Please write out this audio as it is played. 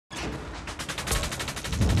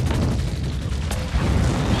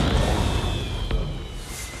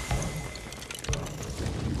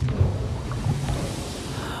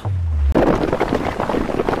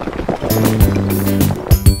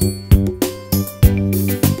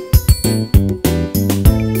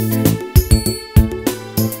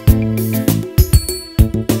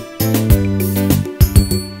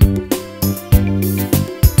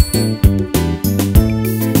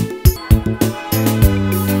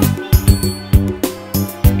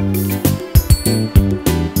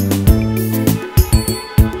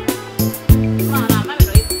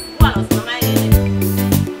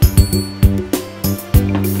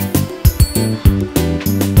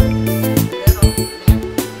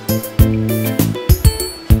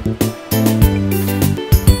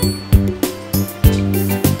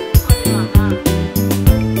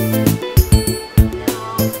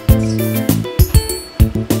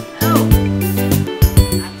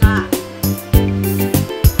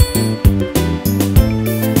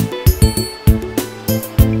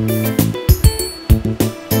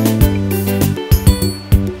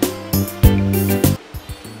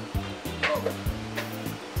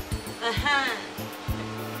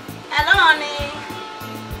Hello, honey.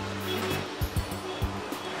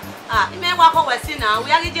 You may walk over now.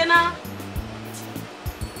 We are getting now.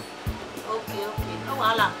 Okay. Oh,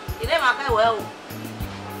 voila. You never can well.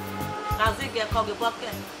 Can see get coffee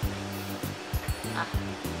pocket.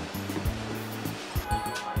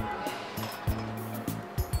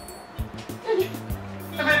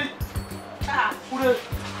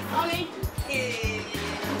 Honey.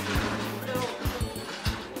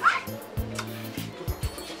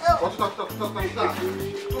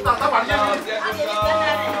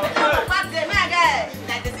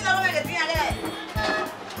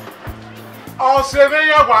 Oh, seven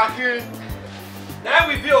years working. Then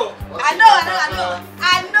we build. I know.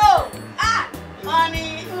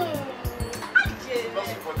 Honey.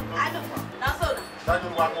 I know. That's all. That's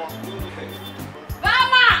one more.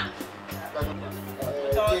 Mama.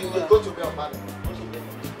 Go to bed, man.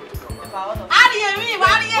 How do you mean?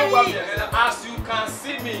 As you can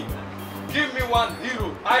see me, give me one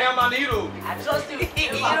hero. I am an hero. I trust you.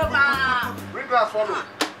 Hero, ma. Bring glass, follow.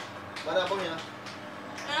 No,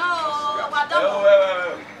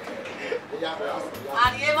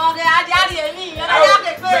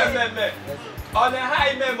 on a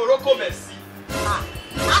high man, Morocco Messi.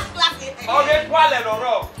 Okay, qual è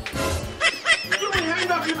l'oro?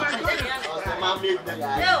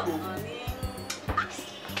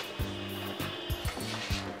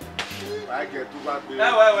 I get too bad. Ouais.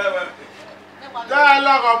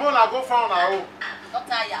 Dialogue, I'm gonna go found now. Not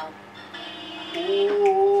tired.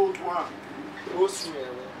 Oh, one. Oh, swear.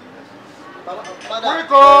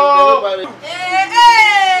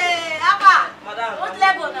 Hey, Abba. What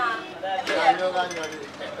level now?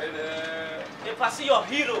 You pass your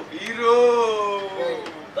hero.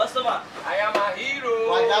 Customer, I am a hero.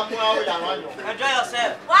 Enjoy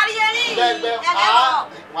yourself. What do you mean?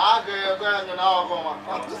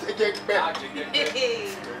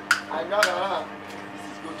 I know. This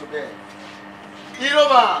is go to bed. Hero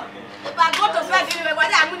man. If I go to bed,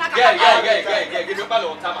 I'm going to Yeah. Give me a ball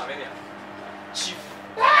of time, Chief.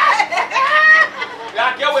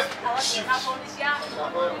 Yeah, get with Chief.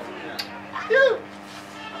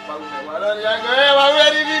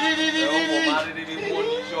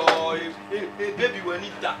 Baby, when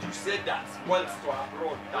you said that once to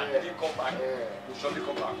abroad, that didn't come back. You surely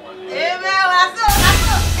come back one day.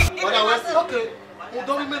 Okay. Well,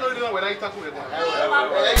 don't even know when I talk with them.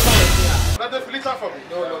 Let them filter for me.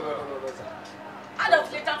 No. I don't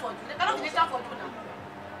filter for you. I don't filter for you now.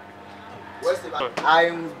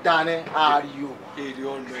 I'm Danny. Are you?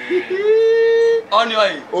 On your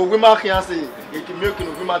way. Oh, we mark here say it can milk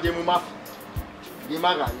no we ma dem ma. Di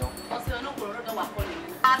ma ga yan.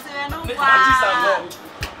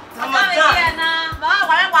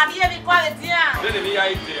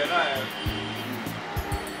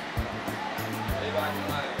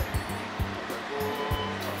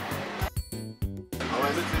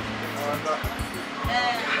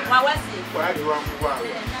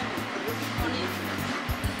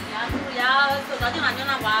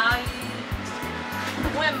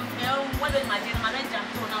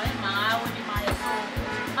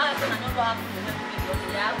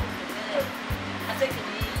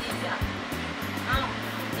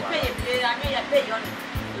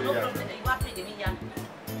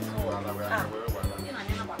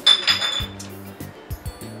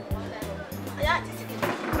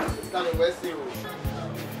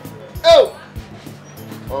 Oh!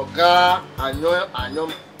 Oga, anyo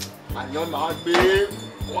ma gbe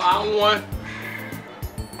One.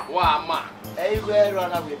 Wa ma. Everywhere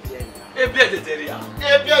run away bien. Ebi edeteria.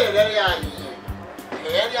 Ebi ele ya yi.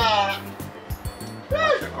 Ele ya.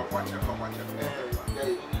 Watch it.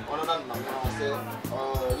 Ono na na say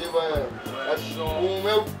liver o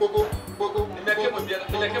meu poco. Nimeke mo bia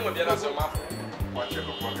na so ma. Watch it.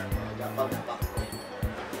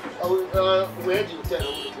 Where do you tell?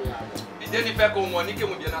 Ide ni fe ko mo ni ke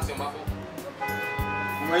mo bia na so ma fo.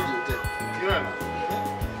 Where do you tell? You know.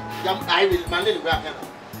 I will manage the back.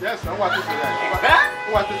 Yes, I want to say that.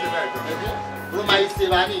 What is it? Who might say,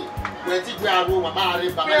 Annie? Where did you have room? I'm not in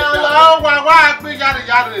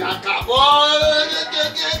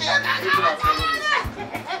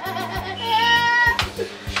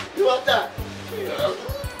You want that?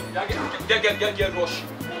 Get rush.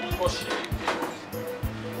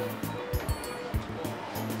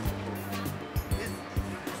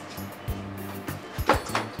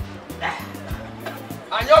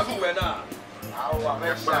 And you're going now.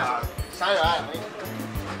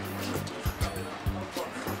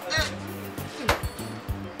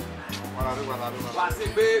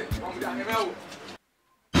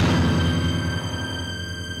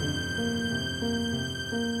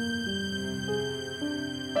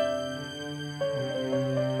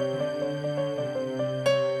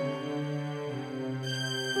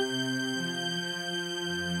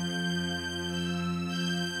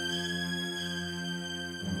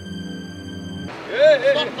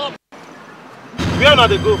 Where na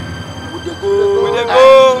they go? We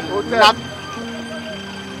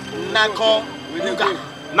dey go.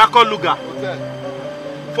 Nako Luga.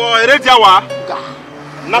 For Erediawa.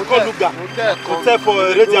 Nako Luga. Hotel for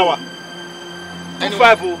Erediawa.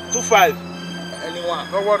 25. Anyone.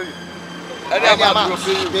 Don't worry. Anyone will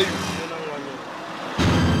pay you.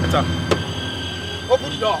 Enter. Open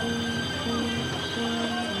the door.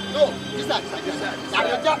 No, this side.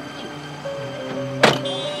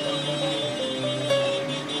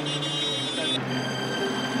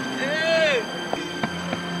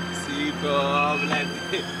 See, bro,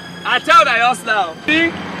 I tell that yours now.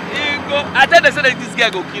 I tell they say that this guy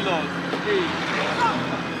go kill us.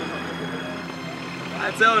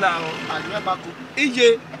 I tell now.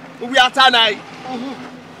 EJ, we are tonight.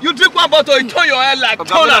 You drink one bottle, you turn your head like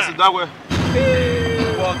toner. That way.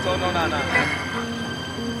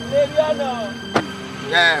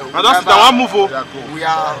 Yeah, I don't see that one move. we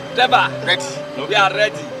are ready. We are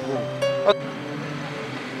ready.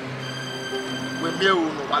 We may no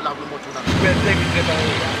wala we moto na. We are taking Trevor.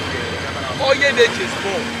 Oh yeah, they just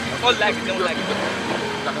go. All like it, don't like it.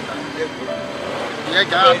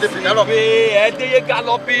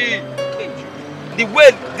 The way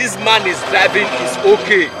this man is driving is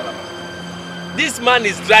okay. This man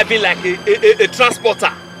is driving like a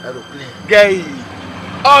transporter. Guy.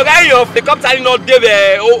 Oh, guy, the cop telling not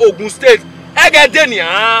there, Ogun State.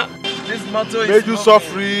 This motor is. Made you so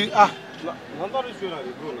free.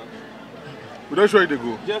 We don't show you the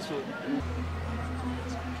go. Yes, sir.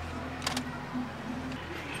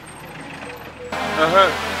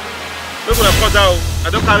 Look at the cut out. I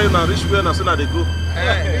don't carry now. Reach where now so now they go.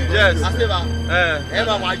 Yes. Yes. I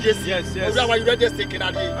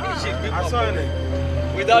saw it.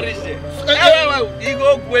 We don't reach there. You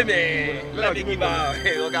go with me. Let me give out.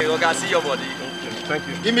 Okay, see your body. Thank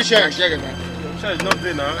you. Give me share. Share is not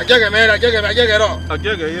there now. I get it.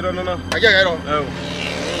 No. Oh.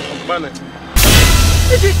 Man.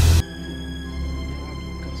 They drink.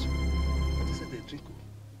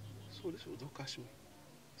 So this will don't catch me.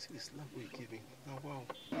 See the slap we give me. Now wow.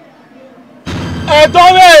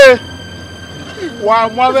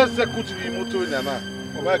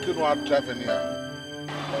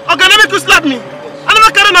 Okay, let me go slap me. I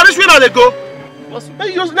never carry na reach where they go.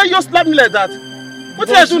 Let you slap me like that. What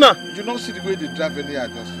did I do now? You don't see the way they drive in here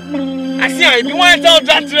just. I see if you want to tell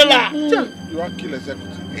that trailer. You want to kill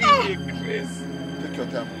executive. Take your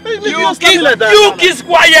time. You keep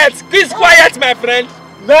quiet. Keep quiet, my friend.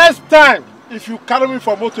 Next time, if you carry me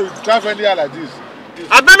for motor, you drive in here like this.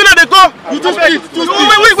 I bet me now they go. You too speed.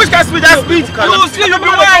 Which kind of speed? That speed. You see, you be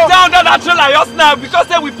wearing down that trailer just now because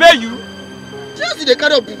then we pay you. Just the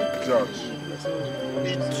kind of George.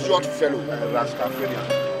 short fellow. Rascal failure.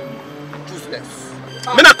 Useless.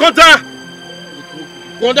 Me na come down.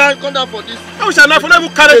 Come down for this. I wish I never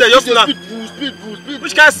carry the just now. Speed.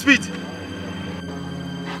 Which kind of speed?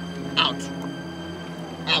 Out.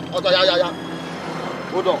 Yeah.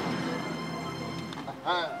 Hold on.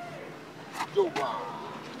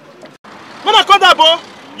 Me na come down, bro.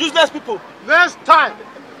 Useless people. Next time,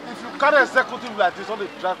 if you carry executive like this, on the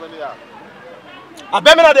drive in here. I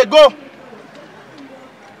bet me now they go.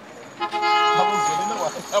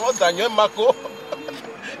 I want Daniel Marco.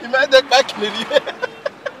 He made the back me.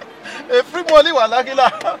 A free money was like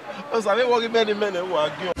that. Because I mean, many men who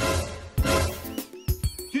are.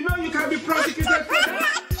 You know you can be prosecuted for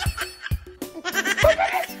that.